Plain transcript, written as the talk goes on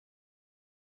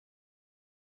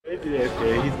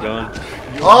Okay, he's gone.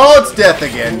 Oh, it's death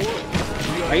again.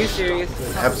 Are you serious?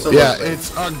 Absolutely. Yeah, it's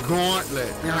a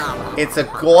gauntlet. It's a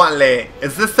gauntlet.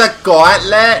 Is this a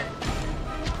gauntlet?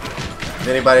 If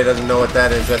anybody doesn't know what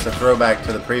that is, that's a throwback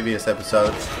to the previous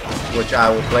episode, which I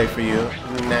will play for you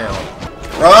now.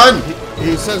 Run!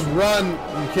 He says run.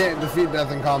 You can't defeat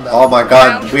death in combat. Oh my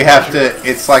god, we have to,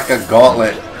 it's like a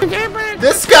gauntlet.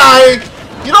 This guy,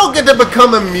 you don't get to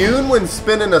become immune when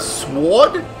spinning a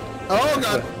sword? Oh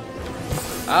god.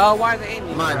 Oh, why are they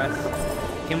aiming Mine. for us?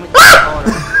 Can we Okay,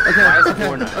 okay.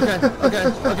 okay.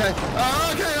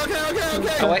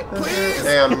 Oh, wait. Please,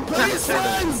 Damn. please,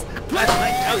 friends. I like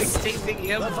how he's chasing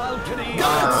him.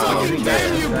 God fucking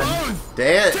damn you both.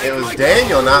 It was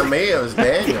Daniel, not me, it was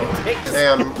Daniel.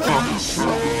 Damn.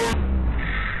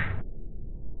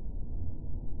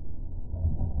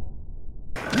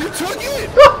 You took it.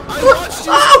 I watched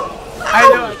you. I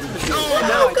know.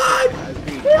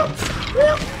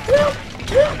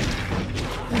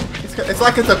 It's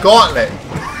like it's a gauntlet.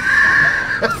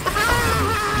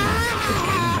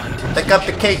 Pick up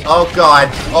the cake. Oh god.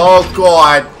 Oh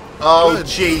god. Oh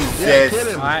Jesus.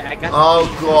 Oh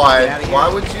god. Why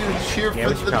would you cheer for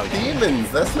the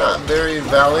demons? That's not very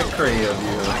Valkyrie of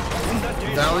you.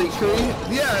 Valkyrie?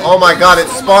 Yeah. Oh my god,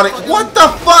 it's spawning. What the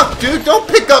fuck, dude? Don't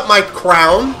pick up my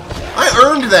crown. I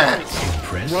earned that.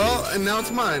 Well, and now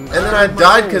it's mine. And then I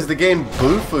died because the game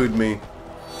boo-fooed me.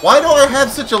 Why do I have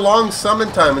such a long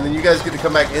summon time and then you guys get to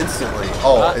come back instantly?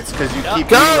 Oh, it's because you keep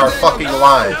eating our fucking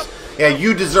lives. Yeah,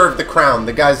 you deserve the crown.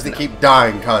 The guys that keep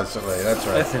dying constantly. That's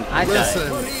right. Listen, I died.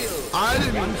 I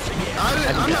didn't.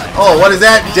 I'm not. Oh, what is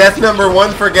that? Death number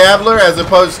 1 for Gabler as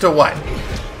opposed to what?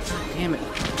 Damn it.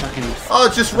 Fucking.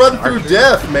 Oh, just run through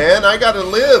death, man. I gotta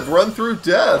live. Run through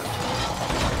death.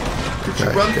 Could you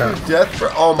run through death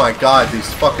for? Oh my god,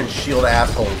 these fucking shield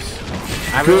assholes.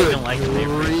 I really don't like the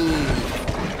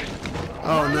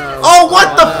Oh no. Oh,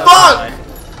 what the fuck?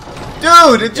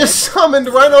 Dude, it just summoned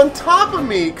right on top of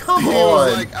me. Come He on.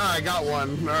 was like, oh, I got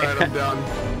one. Alright, I'm done.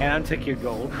 And I took your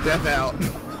gold. Death out.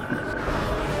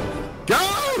 Go!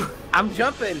 I'm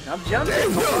jumping. Come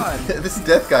on. This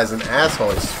death guy's an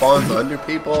asshole. He spawns under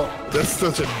people. That's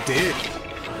such a dick.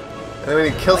 And then when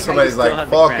he kills somebody, he's like,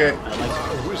 fuck it.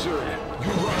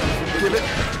 Give it.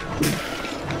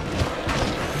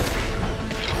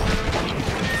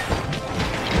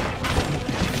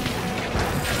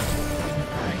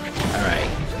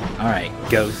 Alright,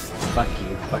 ghost. Fuck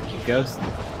you, ghost.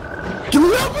 Can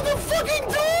we open the fucking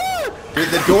door? Dude,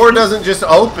 the door doesn't just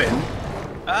open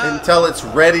until it's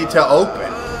ready to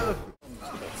open.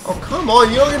 Oh, come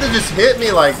on. You don't get to just hit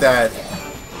me like that.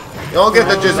 You don't get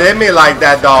to just hit me like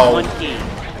that, dog. One key.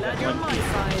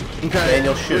 Okay.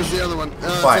 Daniel, shoot. Where's the other one?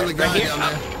 Quiet. It's in the guy down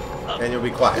there. Daniel,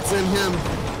 be quiet. It's in him.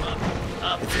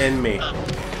 It's in me.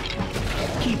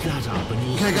 Okay,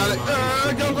 got it.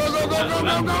 Go.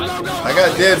 I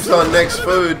got dibs on next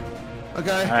food.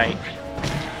 Okay. Alright.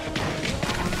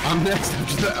 I'm next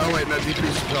after that. Oh wait, no, DP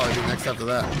should probably be next after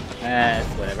that. That's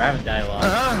whatever. I haven't died a lot. I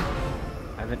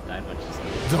haven't died much this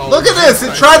game. Look at this.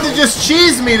 It tried to just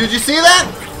cheese me. Did you see that?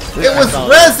 It was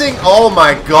rezzing. Oh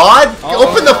my god.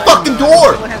 Open the fucking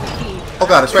door. Oh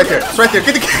god, it's right there. It's right there.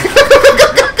 Get the key.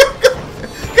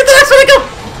 Get the next one. Go.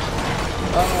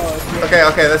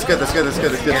 Okay, that's good.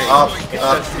 Up.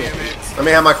 Let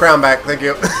me have my crown back. Thank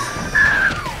you.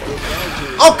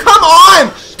 Oh, come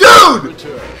on! Dude!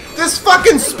 This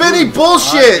fucking spinny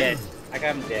bullshit! I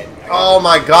got him dead. Oh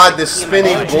my god, this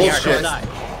spinny bullshit.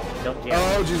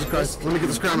 Oh, Jesus Christ. Let me get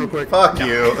this crown real quick. Fuck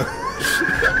you.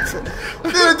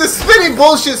 Dude, the spinny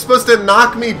bullshit's supposed to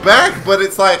knock me back, but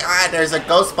it's like, there's a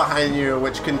ghost behind you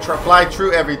which can fly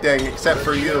through everything except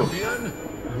for you.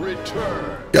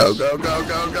 Go. Fuck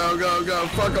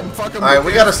him. Alright,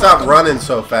 we gotta stop running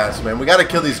so fast, man. We gotta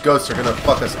kill these ghosts. They're gonna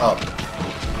fuck us up.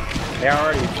 They're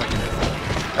already fucking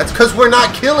us. That's because we're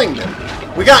not killing them.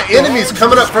 We got enemies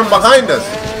coming up from behind us.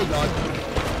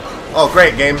 Oh,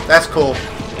 great game. That's cool.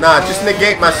 Nah, just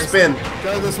negate my spin.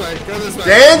 Go this way.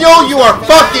 Daniel, you are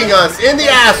fucking us in the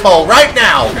asshole right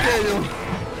now.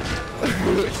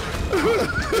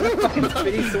 Fucking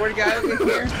spinny sword guy over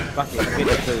here. Fuck it, get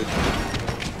the food.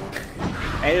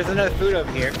 Hey, there's another food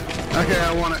over here. Okay,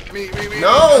 I want it. Me.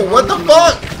 No, what the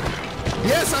fuck?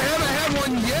 Yes, I haven't had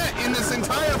one yet in this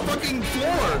entire fucking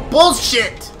floor.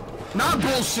 Bullshit. Not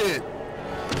bullshit.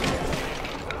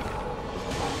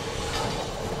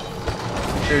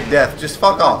 You're death. Just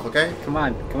fuck off, okay? Come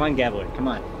on, Gabler, come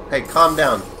on. Hey, calm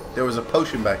down. There was a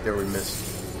potion back there we missed.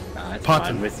 That's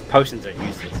Potion. fine. Potions are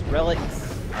useless.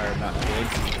 Relics are not good.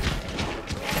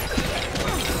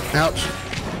 Ouch.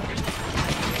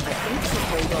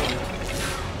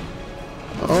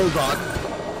 Oh god.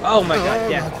 Oh my god,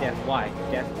 death, death, why?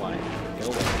 Death, why? Go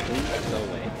away, please, go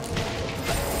away.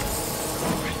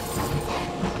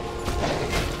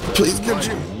 Please, could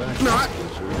you not?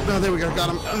 No, there we go, got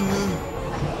him.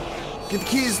 Get the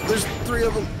keys, there's 3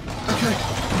 of them. Okay.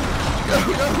 Go,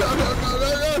 go, go, go, go,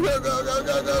 go, go, go, go,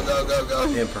 go, go, go, go,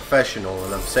 go. Being professional,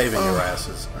 and I'm saving your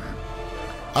asses.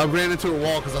 I ran into a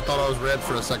wall because I thought I was red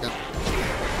for a second.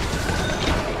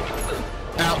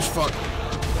 Ouch, fuck.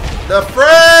 The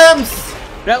frames!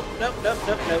 Nope, nope, nope,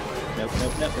 nope, nope, nope,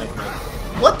 nope, nope, nope,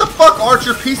 nope. What the fuck,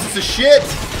 Archer pieces of shit?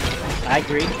 I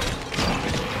agree.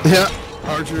 Yeah,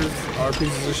 archers are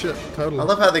pieces of shit, totally. I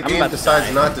love how the game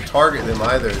decides not to target them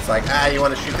either. It's like, you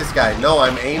want to shoot this guy? No,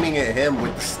 I'm aiming at him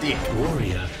with the stick.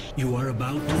 Warrior, you are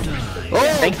about to die.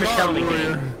 Oh, Thanks for God, telling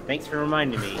warrior. me. Thanks for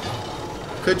reminding me.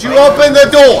 Could you open the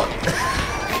door?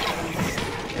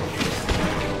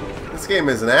 This game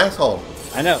is an asshole.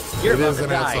 I know. You're It about is to an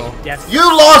die. asshole. Death. You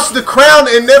lost the crown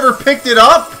and never picked it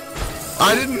up?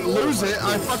 I didn't lose it.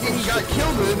 I fucking got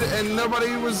killed and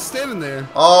nobody was standing there.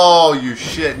 Oh, you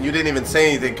shit. And you didn't even say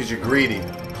anything because you're greedy.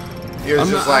 You're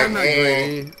just like, I'm not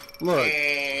greedy. Look.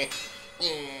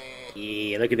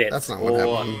 Yeah, look at that. That's not what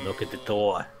door. happened. Look at the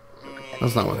door.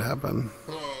 That's not what happened.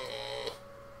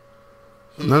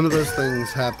 None of those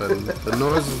things happened. The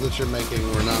noises that you're making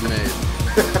were not made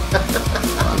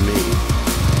by me.